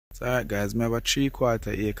So alright guys, I have a 3/4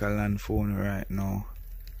 acre land phone right now.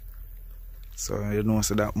 So you know,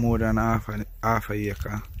 so that more than half a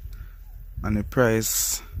acre. And the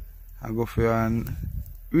price, I go for an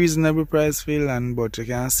reasonable price for land, but you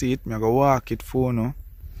can see it, I go walk it for now.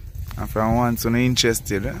 And if you want to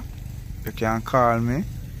interested, you can call me.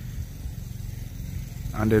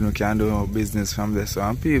 And then we can do business from there. So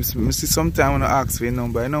and peeps, I see sometime when I ask for your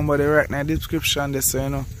number. Your number they right in the description there, so you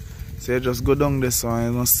know. So you just go down there, so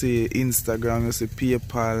you know, see Instagram, you see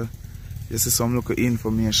PayPal, you see some local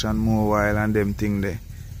information more while and them thing there.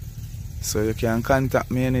 So you can contact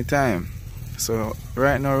me anytime. So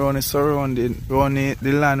right now around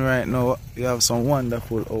the land right now, you have some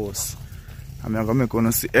wonderful house. I'm gonna make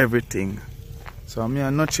you see everything. So I'm here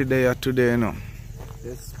not there today, you know.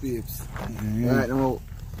 Yes, peeps. Right now,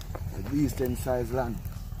 a decent size land.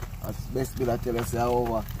 As best be that tell us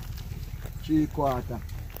over 3/4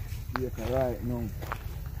 acre right now.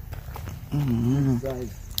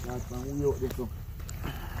 Size. That's when we out there so.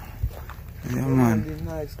 Yeah man.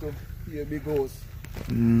 Nice to see a big house. House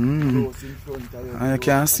And in front of you. you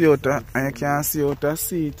can see out a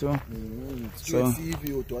sea too. So, sea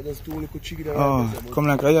view too. I just told you to check it out. Oh, come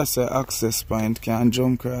like I just say access point, can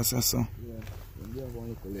jump across or so.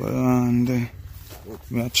 But and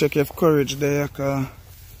I check if courage there, cause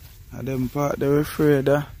them part they were afraid.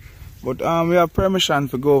 But we have permission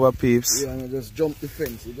to go over, peeps. Yeah, and just jump the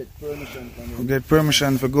fence. You get permission from them. We get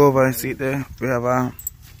permission to go over. See there, we have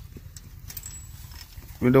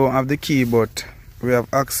we don't have the key, but we have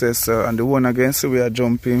access. And the one against we are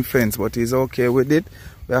jumping fence, but he's okay with it.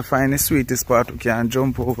 We are finding the sweetest part we can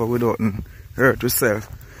jump over without hurt yourself.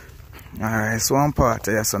 Alright, so one part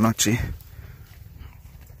here, so notchy.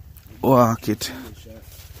 Walk it.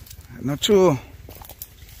 Not true.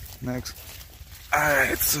 Next.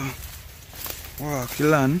 Alright, so walk the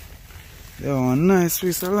land. There was a nice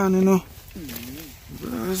piece of land, you know.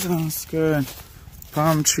 Brothers and skirt.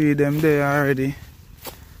 Palm tree them there already.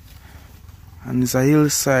 And it's a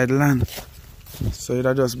hillside land. So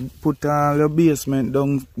you just put all your basement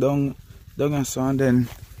down and so and then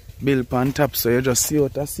build on top, so you just see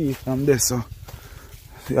what I see from there. So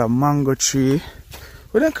you have mango tree.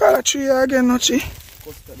 What do you call a tree again, Nochi?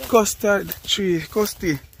 Custard tree.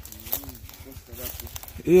 Custy.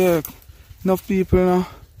 Yeah, enough people now.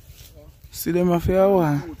 See them for a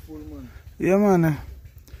while. Yeah man.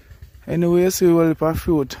 Anyway, you see a lot of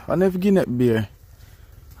fruit. I never guinea beer.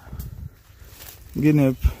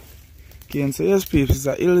 Guinea. Okay, so yes people, it's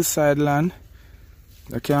a hillside land.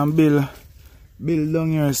 I can build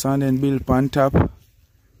down here so and then build on top.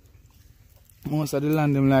 Most of the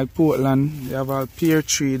land them like Portland, they have a pear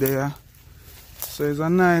tree there. So it's a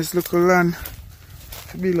nice little land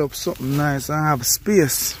to build up something nice and have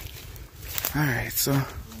space. Alright, so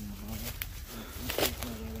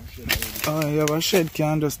you have a shed,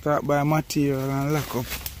 can just start by material and lock up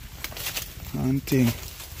and thing.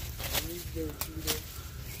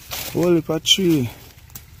 Whole heap of tree.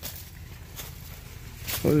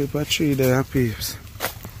 Whole heap of tree there, peeps.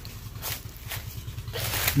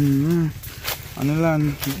 And the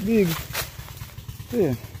land is big.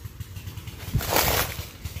 Yeah.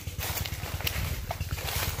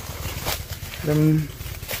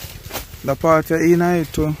 The part of in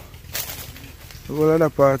it too. The whole other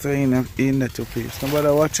part of in there too, peeps. Nobody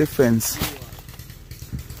watch the fence.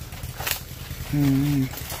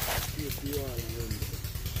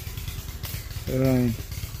 Right.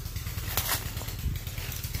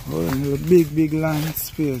 Oh, a big land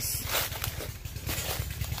space.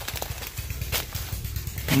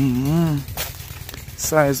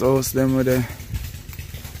 Size house them with the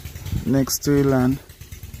next to the land.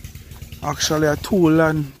 Actually a two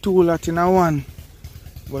lot in a one.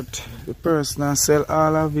 But the person sell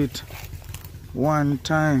all of it one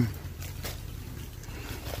time.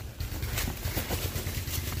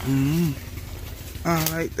 I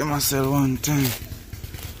like them I sell one time.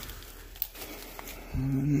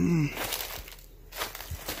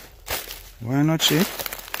 Why not, she?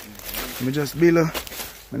 Me just build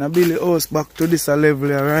the house back to this level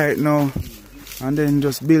right now. And then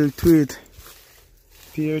just build to it.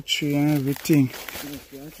 Pear tree and everything.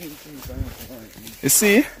 You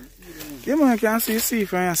see? Yeah man, I can see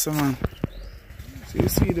from here, so man. So you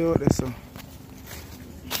see the out there, so.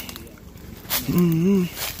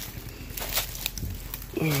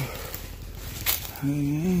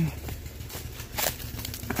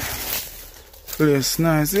 Place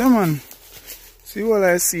nice, yeah man. See what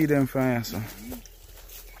I see them from here, so.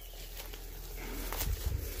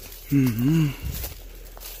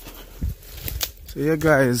 So yeah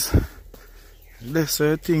guys, that's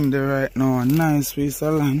the thing there right now, a nice piece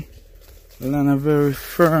of land. The land are very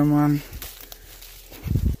firm and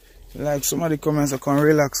like somebody come and say come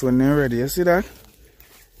relax when they're ready. You see that?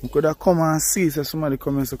 You could have come and see so somebody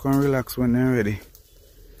come and say come relax when they're ready.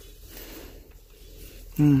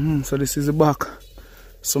 So this is the back.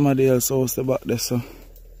 Somebody else house the back there, so.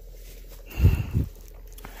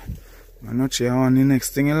 I'm not sure on the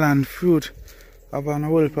next thing you land fruit. Have a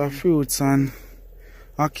whole heap of fruits and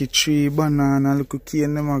ackee tree, banana, little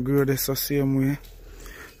cane them a grow there so same way.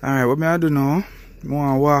 Alright, what I do now, I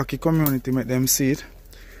want to walk the community, make them see it.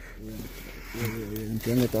 You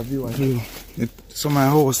can let a view. Some of my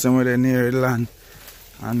house them where they near the land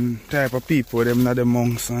and type of people, them not the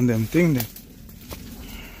monks and them thing there.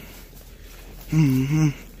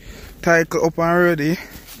 Title up and ready,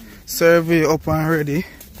 survey up and ready.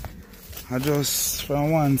 I just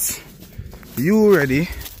from once you ready,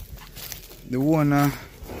 the owner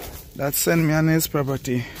that sent me on his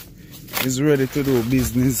property is ready to do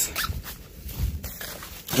business.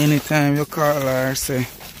 Anytime you call her say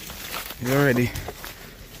you're ready.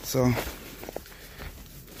 So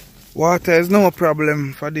water is no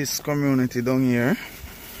problem for this community down here,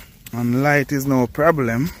 and light is no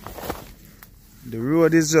problem. The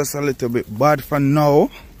road is just a little bit bad for now.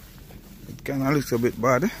 It can a little bit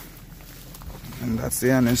bad, and that's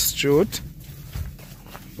the honest truth.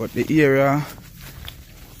 But the area,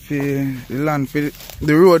 the land,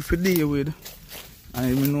 the road for deal with,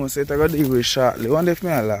 and you know say I got deal with shortly. One day for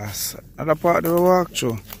me last. Other part of the walk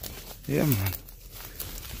through. Yeah man.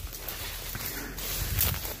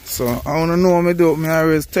 So I wanna know me do, me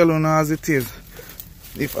always tell you as it is.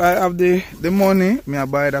 If I have the money, me I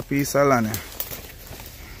buy that piece of land.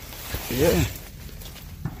 Yeah.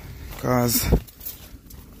 Cause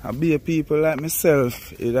I be a people like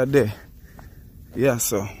myself either there. Yeah,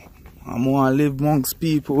 so I'm wanna live amongst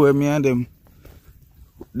people where me and them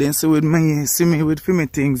then see with me, see me with me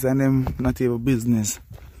things and them not even business.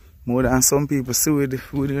 More than some people see with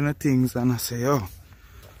the things and I say, oh,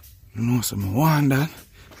 you know, so I want that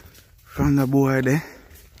from the boy there.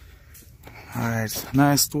 Alright,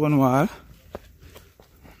 nice stone wall.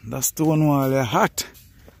 That stone wall is hot.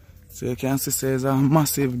 So you can see there's a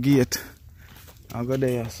massive gate. I'll go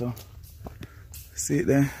there, so see it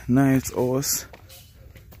there, nice house.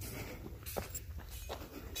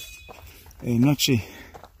 Hey, notchy.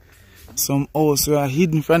 Some house are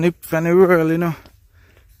hidden from the world, you know.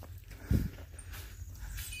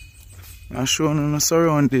 I'm showing you the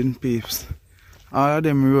surrounding peeps. All of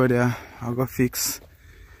them road there, I'll go fix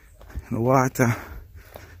the water.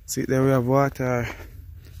 See there we have water.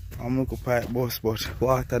 I'm looking pipe bus, but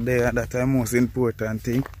water there, that's the most important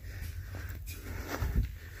thing.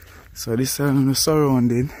 So this is the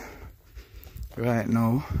surrounding right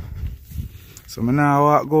now. So I'm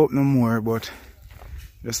not go up no more, but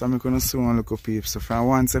just I'm gonna see one look peeps. So for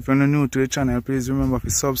once, if you're new to the channel, please remember to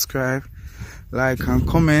subscribe, like and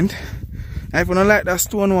comment. And if you don't like that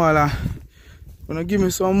stone wall, gonna give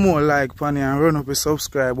me some more like pan and run up the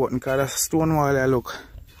subscribe button, because that stone wall there look.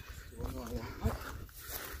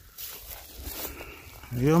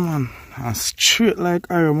 Yeah man, and straight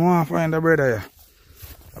like iron. I want to find a brother here.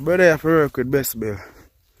 A brother here for work with Best Bill.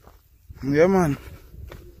 Yeah man.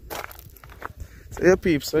 So yeah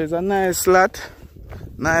peeps, so it's a nice lot,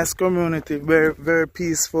 nice community, very very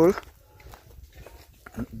peaceful.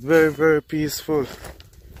 Very peaceful.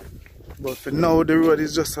 But for now the road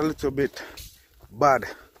is just a little bit bad.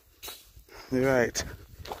 Right.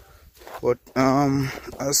 But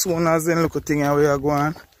as soon as they look at thing how we are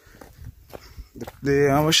going,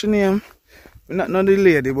 what's your name? Not the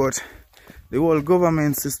lady, but the whole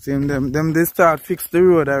government system, them they start fix the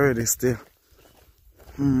road already still.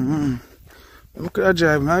 I could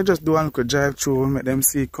drive, I just do one could drive through and make them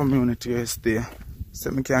see community yesterday. So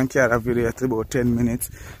I can carry a video at about 10 minutes.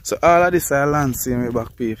 So all of this are land seeing me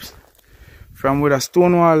back peeps. From with a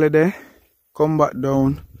stone wall there, come back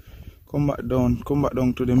down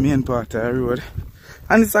to the main part of the road.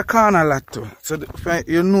 And it's a corner lot too. So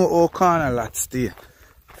you know how corner lots stay.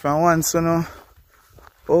 From once you know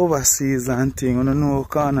overseas and thing, you know how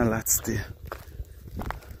corner lots stay.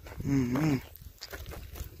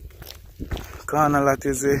 Corner lot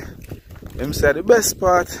is them say the best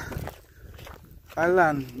part of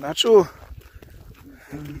land, not true.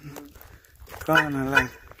 Corner lot.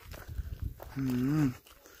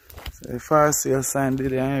 So if I see a sign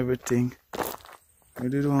did and everything, we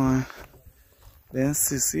did one. Then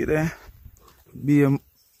see there, be a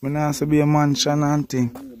mansion and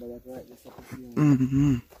thing.